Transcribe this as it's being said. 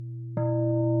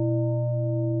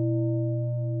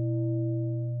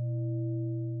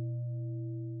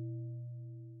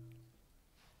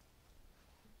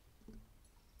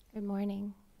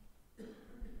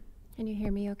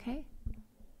hear me okay?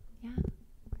 Yeah?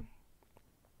 Okay.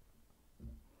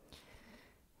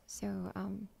 So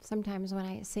sometimes when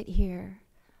I sit here,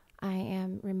 I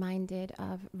am reminded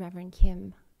of Reverend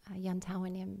Kim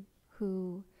Yantawanim,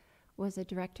 who was a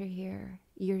director here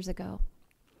years ago.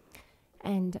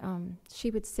 And she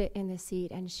would sit in the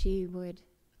seat and she would,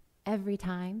 every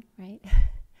time, right?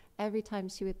 Every time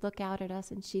she would look out at us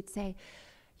and she'd say,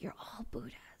 "You're all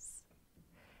Buddhas."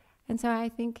 And so I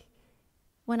think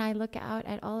when I look out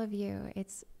at all of you,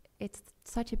 it's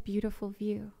such a beautiful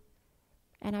view.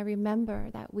 And I remember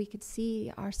that we could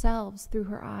see ourselves through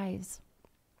her eyes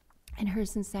and her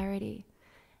sincerity.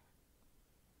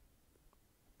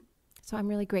 So I'm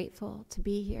really grateful to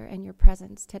be here in your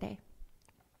presence today.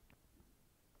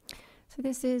 So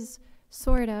this is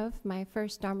sort of my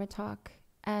first Dharma talk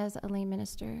as a lay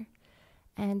minister.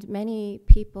 And many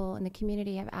people in the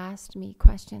community have asked me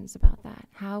questions about that.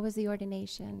 How was the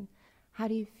ordination? How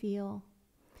do you feel?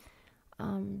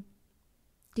 Do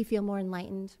you feel more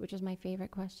enlightened? Which is my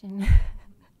favorite question.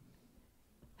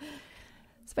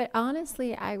 But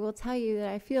honestly, I will tell you that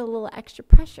I feel a little extra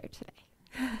pressure today.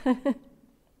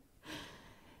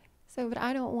 But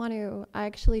I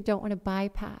actually don't want to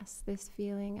bypass this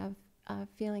feeling of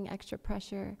feeling extra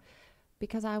pressure,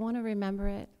 because I want to remember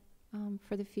it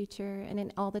for the future and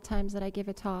in all the times that I give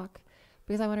a talk,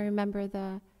 because I want to remember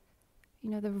the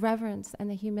reverence and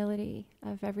the humility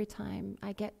of every time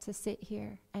I get to sit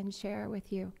here and share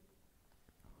with you.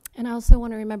 And I also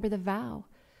want to remember the vow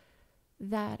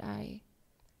that I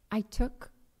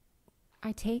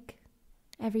take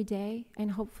every day,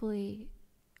 and hopefully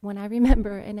when I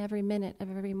remember in every minute of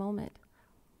every moment.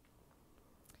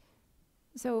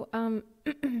 So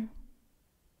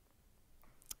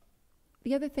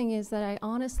the other thing is that I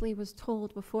honestly was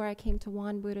told before I came to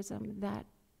Won Buddhism that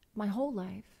my whole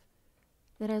life,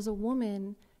 that as a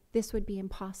woman, this would be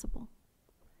impossible.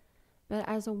 But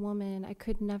as a woman, I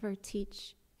could never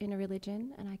teach in a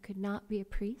religion, and I could not be a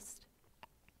priest.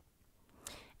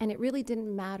 And it really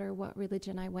didn't matter what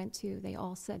religion I went to, they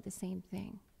all said the same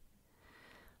thing.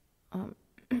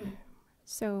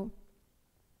 So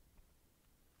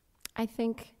I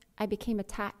think I became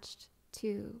attached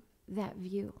to that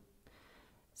view.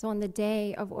 So on the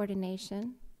day of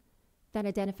ordination, that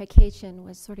identification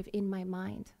was sort of in my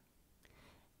mind.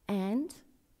 And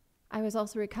I was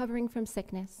also recovering from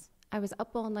sickness. I was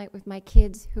up all night with my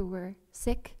kids who were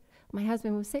sick. My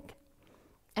husband was sick,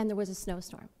 and there was a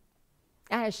snowstorm.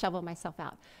 I had to shovel myself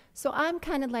out. So I'm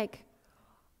kind of like,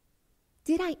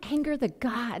 did I anger the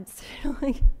gods?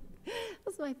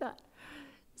 That's my thought.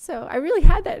 So I really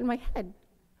had that in my head.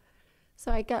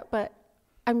 But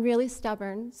I'm really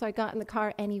stubborn, so I got in the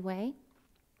car anyway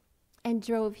and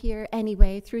drove here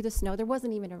anyway through the snow. There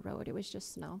wasn't even a road, it was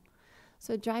just snow.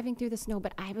 So driving through the snow,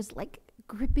 but I was like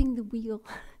gripping the wheel,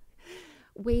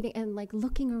 waiting and like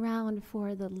looking around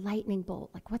for the lightning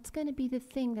bolt. Like, what's going to be the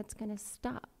thing that's going to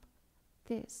stop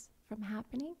this from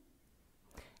happening?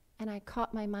 And I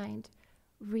caught my mind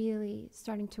really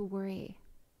starting to worry,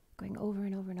 going over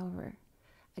and over and over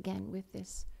again with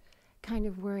this kind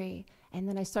of worry. And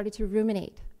then I started to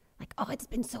ruminate, like, oh, it's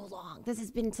been so long. This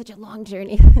has been such a long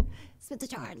journey. It's been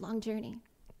such a hard, long journey.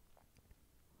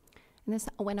 And this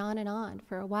went on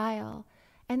for a while.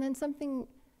 And then something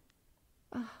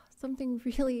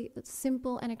really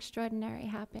simple and extraordinary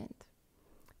happened,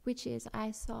 which is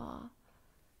I saw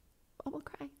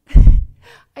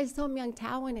Myung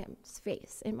Tawanim's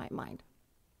face in my mind.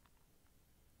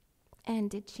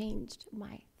 And it changed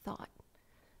my thought.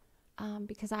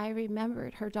 Because I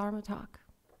remembered her Dharma talk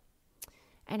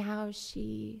and how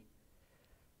she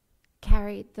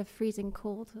carried the freezing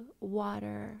cold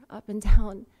water up and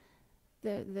down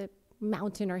the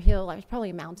mountain or hill. It was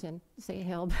probably a mountain, say a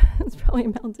hill, but it's probably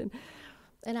a mountain.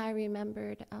 And I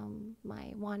remembered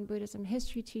my Won Buddhism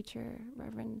history teacher,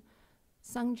 Reverend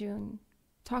Sungjun,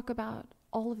 talk about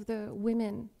all of the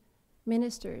women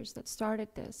ministers that started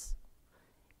this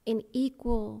in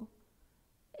equal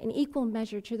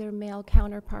measure to their male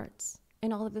counterparts,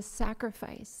 and all of the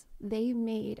sacrifice they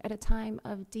made at a time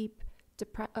of deep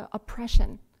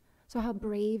oppression. So how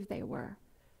brave they were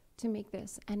to make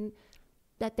this, and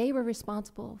that they were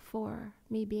responsible for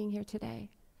me being here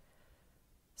today.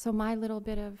 So my little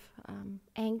bit of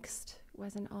angst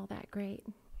wasn't all that great.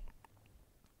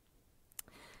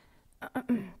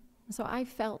 So I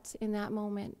felt in that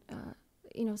moment,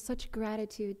 such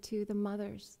gratitude to the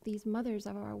mothers, these mothers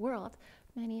of our world,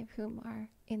 many of whom are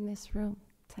in this room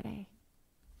today.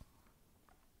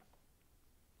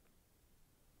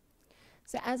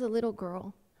 So as a little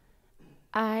girl,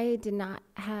 I did not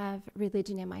have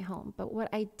religion in my home, but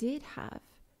what I did have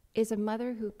is a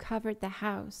mother who covered the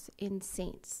house in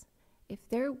saints. If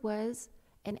there was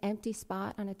an empty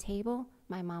spot on a table,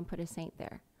 my mom put a saint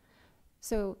there.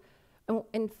 So,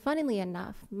 and funnily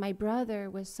enough, my brother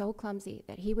was so clumsy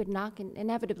that he would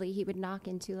inevitably he would knock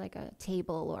into like a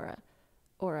table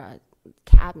or a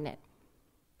cabinet.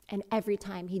 And every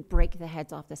time he'd break the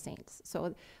heads off the saints.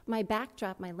 So my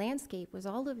backdrop, my landscape was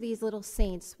all of these little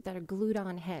saints that are glued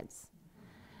on heads.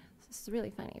 It's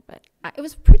really funny, but it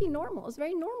was pretty normal. It was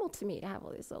very normal to me to have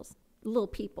all these little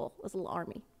people, this little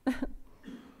army.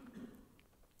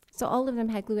 So all of them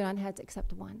had glued on heads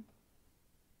except one.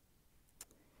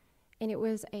 And it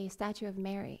was a statue of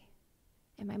Mary.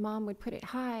 And my mom would put it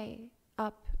high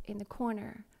up in the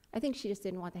corner. I think she just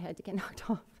didn't want the head to get knocked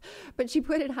off. But she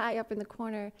put it high up in the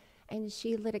corner, and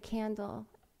she lit a candle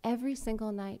every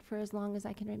single night for as long as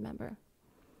I can remember.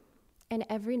 And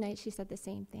every night she said the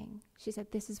same thing. She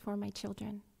said, "This is for my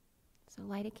children." So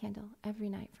light a candle every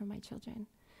night for my children.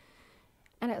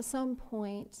 And at some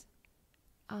point,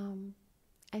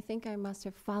 I think I must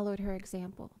have followed her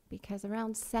example, because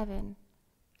around 7,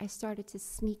 I started to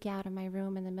sneak out of my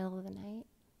room in the middle of the night.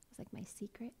 It was like my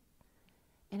secret.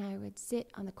 And I would sit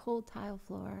on the cold tile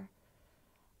floor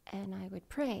and I would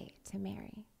pray to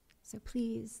Mary. So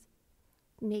please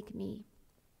make me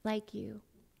like you.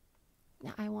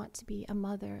 Now I want to be a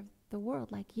mother of the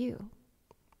world like you.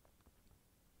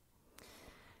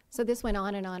 So this went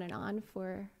on and on and on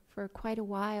for quite a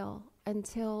while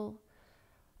until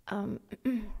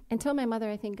my mother,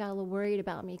 I think, got a little worried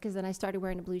about me, because then I started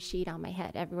wearing a blue sheet on my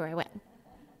head everywhere I went.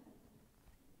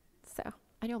 So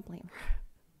I don't blame her.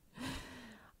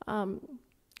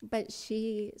 But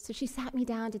she sat me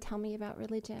down to tell me about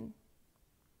religion.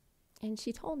 And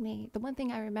she told me, the one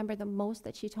thing I remember the most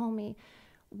that she told me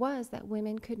was that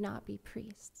women could not be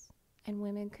priests and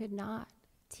women could not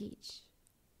teach.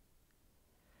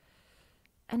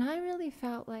 And I really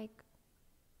felt like,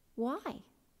 why?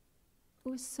 It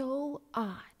was so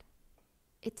odd.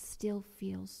 It still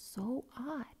feels so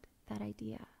odd, that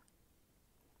idea.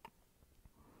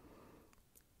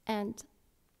 And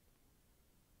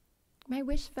my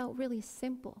wish felt really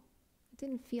simple. It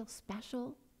didn't feel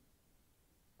special,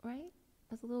 right,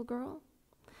 as a little girl.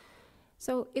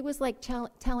 So it was like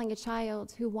telling a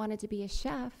child who wanted to be a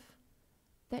chef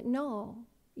that no,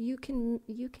 you can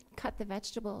cut the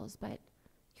vegetables, but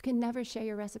you can never share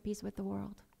your recipes with the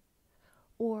world.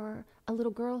 Or a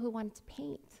little girl who wanted to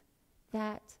paint,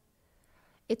 that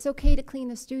it's okay to clean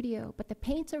the studio, but the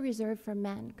paints are reserved for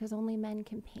men because only men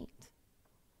can paint.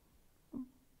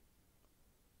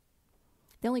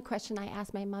 The only question I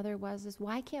asked my mother was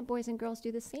why can't boys and girls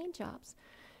do the same jobs?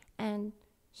 And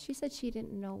she said she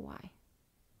didn't know why.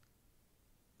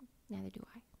 Neither do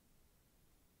I.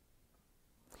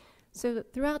 So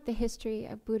throughout the history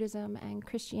of Buddhism and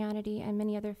Christianity and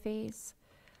many other faiths,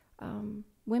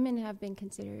 women have been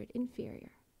considered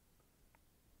inferior.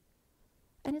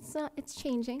 And it's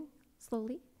changing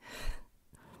slowly.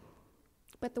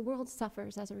 But the world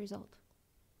suffers as a result.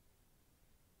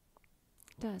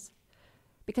 It does.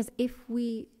 Because if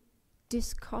we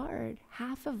discard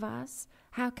half of us,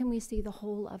 how can we see the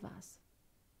whole of us?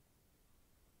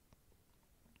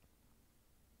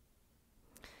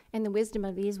 And the wisdom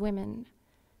of these women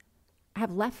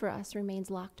have left for us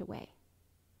remains locked away.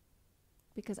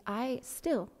 Because I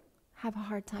still have a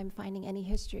hard time finding any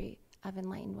history of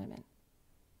enlightened women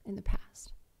in the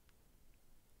past.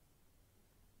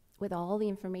 With all the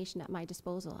information at my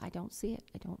disposal, I don't see it.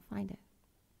 I don't find it.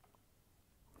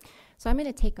 So I'm going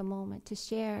to take a moment to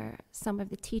share some of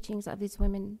the teachings of these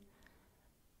women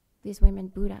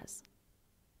Buddhas.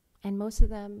 And most of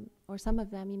them, or some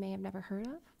of them, you may have never heard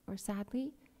of, or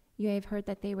sadly, you may have heard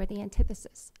that they were the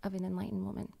antithesis of an enlightened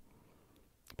woman.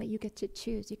 But you get to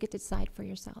choose, you get to decide for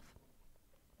yourself.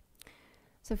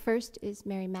 So first is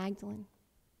Mary Magdalene.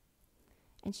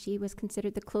 And she was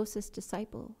considered the closest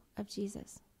disciple of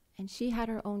Jesus. And she had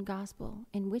her own gospel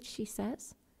in which she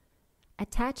says,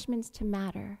 attachments to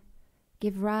matter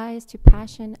give rise to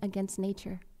passion against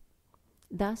nature.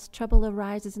 Thus, trouble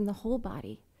arises in the whole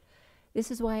body. This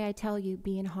is why I tell you,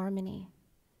 be in harmony.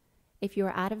 If you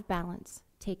are out of balance,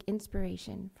 take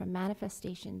inspiration from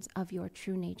manifestations of your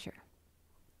true nature.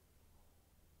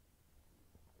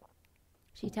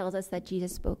 She tells us that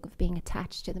Jesus spoke of being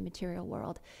attached to the material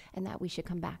world and that we should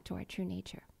come back to our true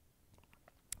nature.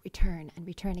 Return and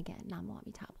return again. Namo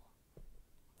Amitabha.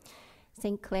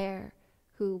 St. Clare,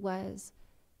 who was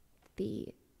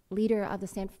the leader of the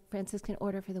San Franciscan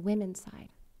Order for the women's side,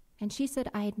 and she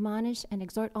said, I admonish and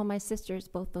exhort all my sisters,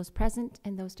 both those present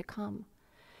and those to come,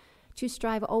 to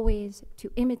strive always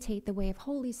to imitate the way of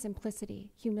holy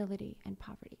simplicity, humility, and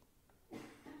poverty.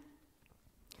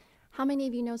 How many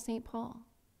of you know St. Paul?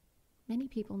 Many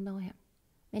people know him.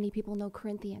 Many people know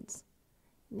Corinthians.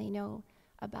 And they know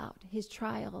about his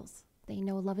trials. They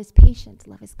know love is patient,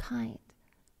 love is kind.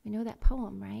 We know that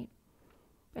poem, right?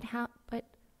 But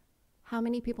how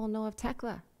many people know of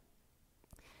Tekla?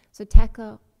 So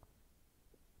Tekla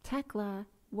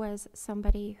was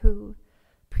somebody who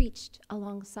preached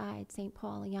alongside St.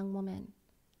 Paul, a young woman.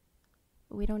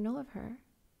 But we don't know of her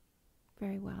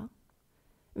very well.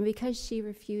 And because she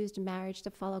refused marriage to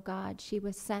follow God, she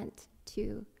was sent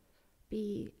to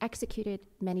be executed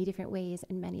many different ways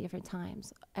and many different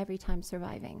times, every time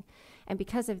surviving. And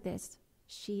because of this,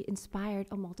 she inspired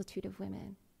a multitude of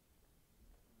women.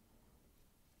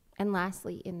 And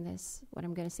lastly, in this, what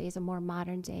I'm going to say is a more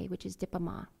modern day, which is Dipa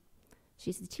Ma.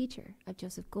 She's the teacher of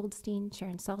Joseph Goldstein,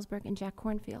 Sharon Salzberg, and Jack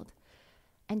Kornfield.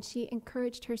 And she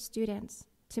encouraged her students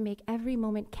to make every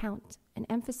moment count and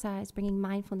emphasize bringing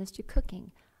mindfulness to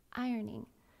cooking, ironing,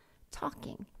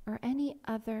 talking, or any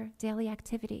other daily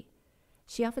activity.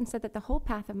 She often said that the whole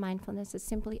path of mindfulness is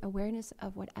simply awareness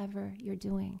of whatever you're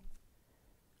doing.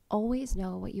 Always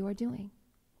know what you are doing.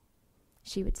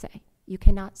 She would say, you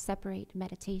cannot separate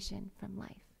meditation from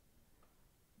life.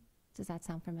 Does that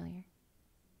sound familiar?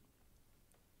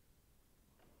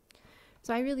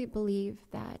 So I really believe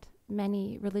that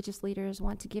many religious leaders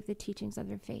want to give the teachings of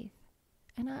their faith.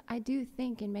 And I do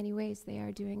think in many ways they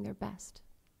are doing their best.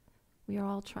 We are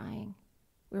all trying.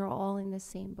 We're all in the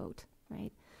same boat,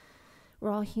 right?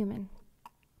 We're all human.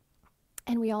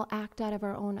 And we all act out of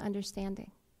our own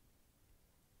understanding.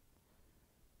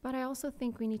 But I also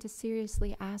think we need to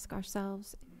seriously ask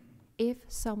ourselves if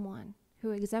someone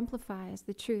who exemplifies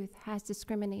the truth has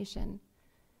discrimination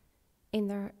in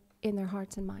their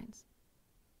hearts and minds.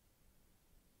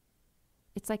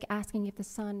 It's like asking if the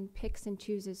sun picks and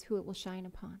chooses who it will shine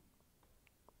upon.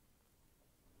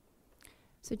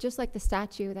 So just like the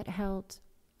statue that held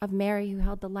of Mary who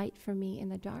held the light for me in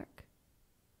the dark,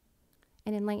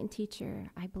 an enlightened teacher,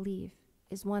 I believe,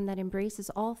 is one that embraces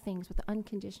all things with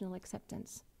unconditional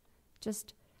acceptance,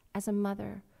 just as a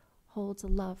mother holds a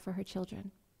love for her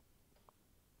children.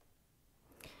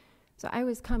 So I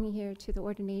was coming here to the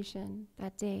ordination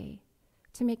that day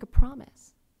to make a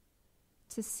promise,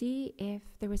 to see if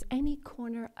there was any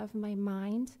corner of my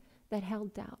mind that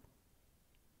held doubt.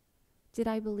 Did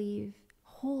I believe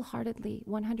wholeheartedly,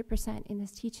 100% in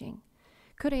this teaching?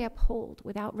 Could I uphold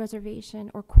without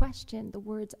reservation or question the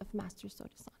words of Master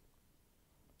Sotasan?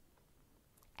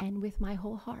 And with my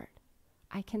whole heart,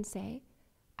 I can say,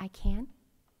 I can,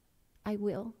 I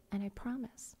will, and I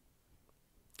promise.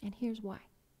 And here's why.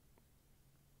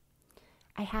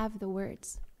 I have the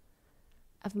words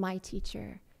of my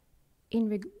teacher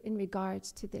in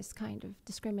regards to this kind of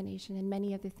discrimination and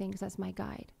many other things as my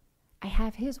guide. I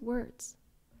have his words,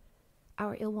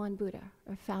 our Ilwan Buddha,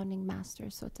 our founding master,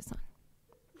 Sotasan.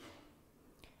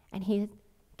 And he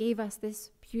gave us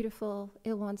this beautiful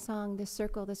Ilwan song, this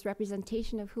circle, this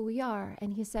representation of who we are.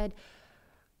 And he said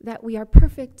that we are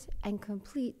perfect and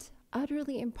complete,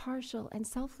 utterly impartial and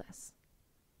selfless.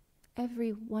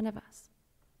 Every one of us,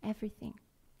 everything.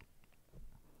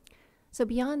 So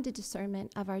beyond the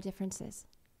discernment of our differences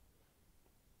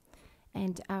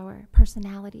and our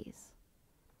personalities,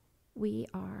 we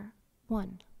are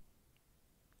one.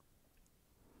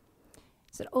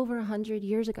 So over 100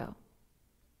 years ago,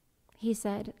 he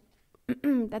said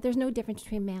that there's no difference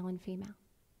between male and female.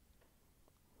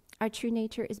 Our true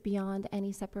nature is beyond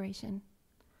any separation.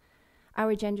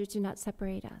 Our genders do not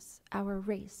separate us. Our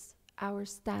race, our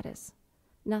status,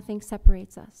 nothing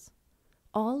separates us.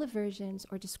 All aversions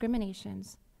or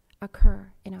discriminations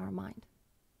occur in our mind.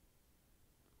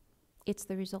 It's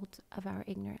the result of our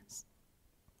ignorance.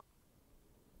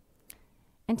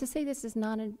 And to say this is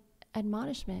not an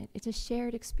admonishment, it's a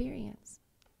shared experience.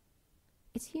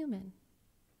 It's human.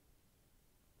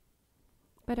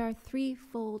 But our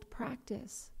threefold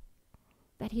practice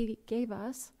that he gave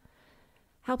us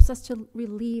helps us to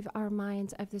relieve our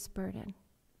minds of this burden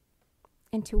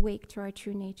and to wake to our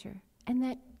true nature,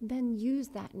 and then use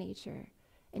that nature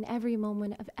in every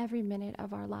moment of every minute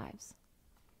of our lives.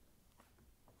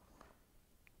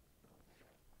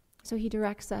 So he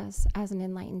directs us as an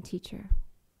enlightened teacher.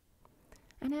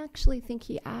 And I actually think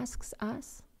he asks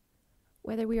us,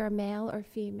 whether we are male or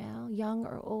female, young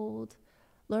or old,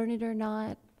 learned or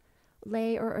not,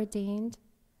 lay or ordained,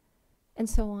 and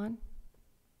so on.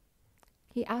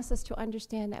 He asks us to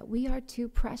understand that we are too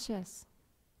precious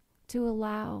to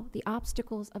allow the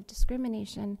obstacles of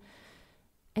discrimination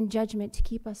and judgment to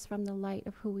keep us from the light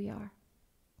of who we are.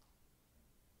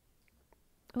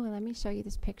 Oh, let me show you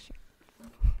this picture.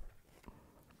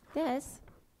 This,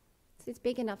 it's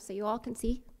big enough so you all can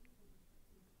see.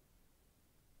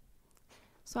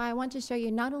 So I want to show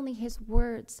you not only his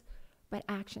words, but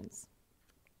actions.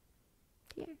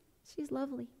 Here, she's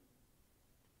lovely.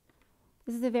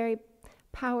 This is a very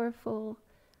powerful,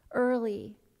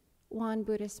 early Won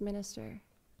Buddhist minister.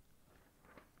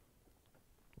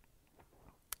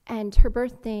 And her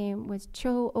birth name was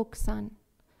Cho Oksan.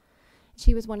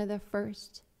 She was one of the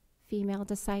first female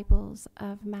disciples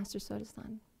of Master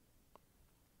Sotasan.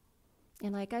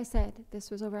 And like I said,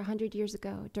 this was over 100 years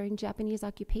ago during Japanese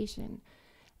occupation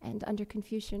and under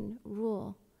Confucian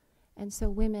rule. And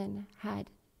so women had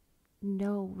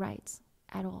no rights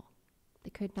at all.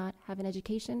 They could not have an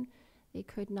education. They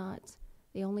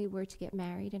only were to get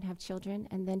married and have children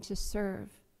and then to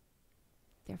serve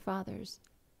their fathers,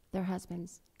 their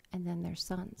husbands, and then their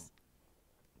sons.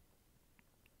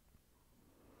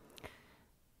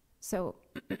 So,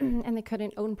 and they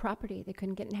couldn't own property. They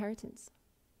couldn't get inheritance.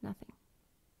 Nothing.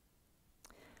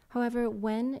 However,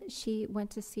 when she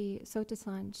went to see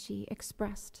Sotasan, she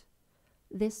expressed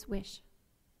this wish.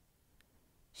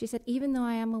 She said, even though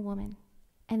I am a woman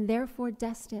and therefore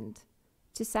destined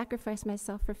to sacrifice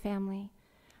myself for family,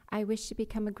 I wish to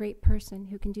become a great person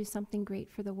who can do something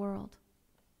great for the world.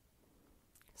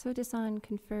 Sotasan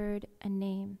conferred a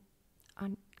name,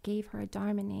 gave her a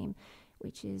Dharma name,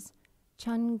 which is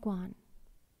Changguan.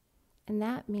 And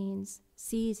that means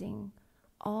seizing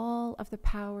all of the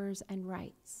powers and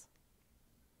rights.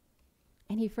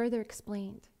 And he further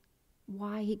explained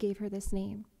why he gave her this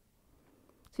name.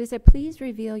 So he said, please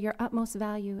reveal your utmost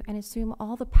value and assume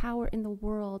all the power in the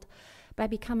world by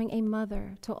becoming a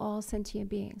mother to all sentient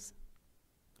beings.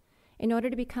 In order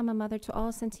to become a mother to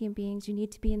all sentient beings, you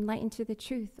need to be enlightened to the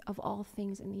truth of all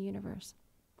things in the universe.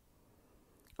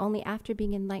 Only after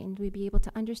being enlightened will we be able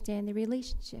to understand the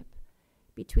relationship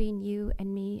between you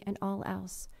and me and all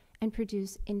else and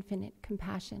produce infinite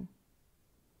compassion.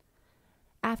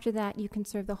 After that, you can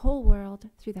serve the whole world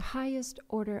through the highest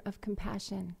order of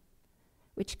compassion,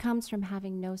 which comes from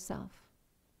having no self.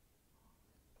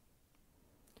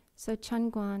 So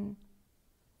Changguan,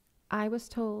 I was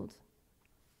told,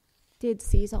 did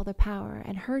seize all the power,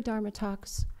 and her Dharma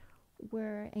talks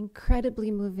were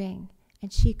incredibly moving,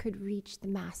 and she could reach the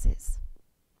masses.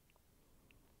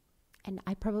 And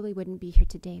I probably wouldn't be here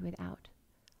today without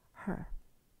her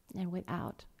and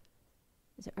without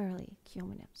the early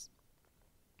Kyomonims.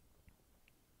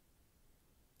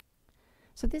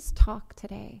 So this talk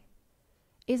today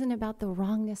isn't about the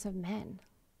wrongness of men.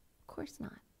 Of course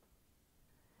not.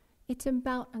 It's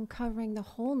about uncovering the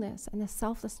wholeness and the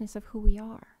selflessness of who we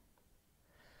are.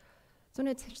 So I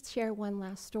want to share one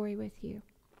last story with you.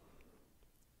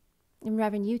 And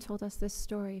Reverend, you told us this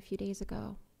story a few days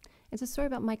ago. It's a story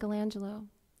about Michelangelo.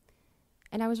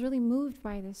 And I was really moved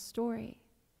by this story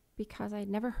because I had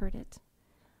never heard it.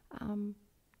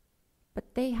 But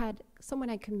someone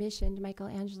had commissioned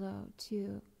Michelangelo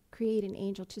to create an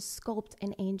angel, to sculpt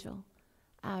an angel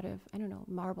out of,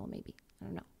 marble maybe,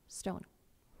 stone.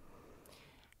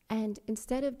 And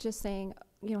instead of just saying,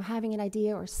 having an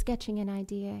idea or sketching an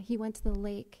idea, he went to the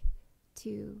lake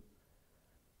to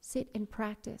sit and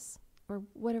practice, or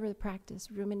whatever the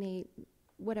practice, ruminate,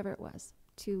 whatever it was,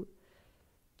 to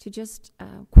just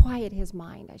quiet his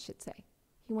mind, I should say.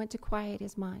 He went to quiet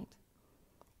his mind.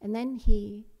 And then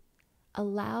he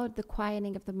allowed the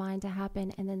quieting of the mind to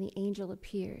happen, and then the angel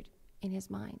appeared in his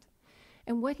mind.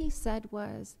 And what he said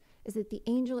is that the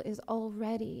angel is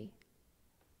already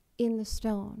in the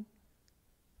stone.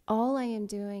 All I am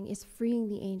doing is freeing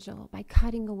the angel by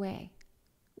cutting away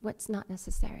what's not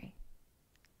necessary.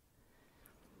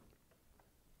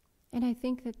 And I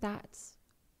think that that's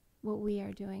what we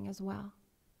are doing as well.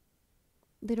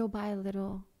 Little by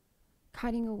little,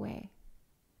 cutting away.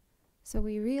 So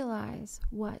we realize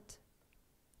what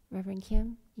Reverend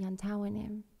Kim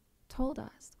Yantawanim told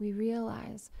us. We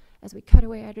realize as we cut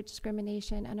away our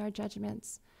discrimination and our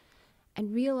judgments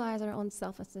and realize our own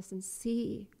selflessness and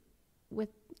see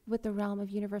with the realm of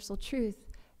universal truth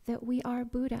that we are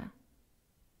Buddha.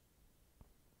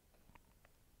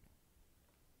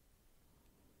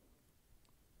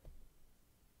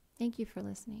 Thank you for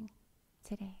listening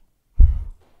today.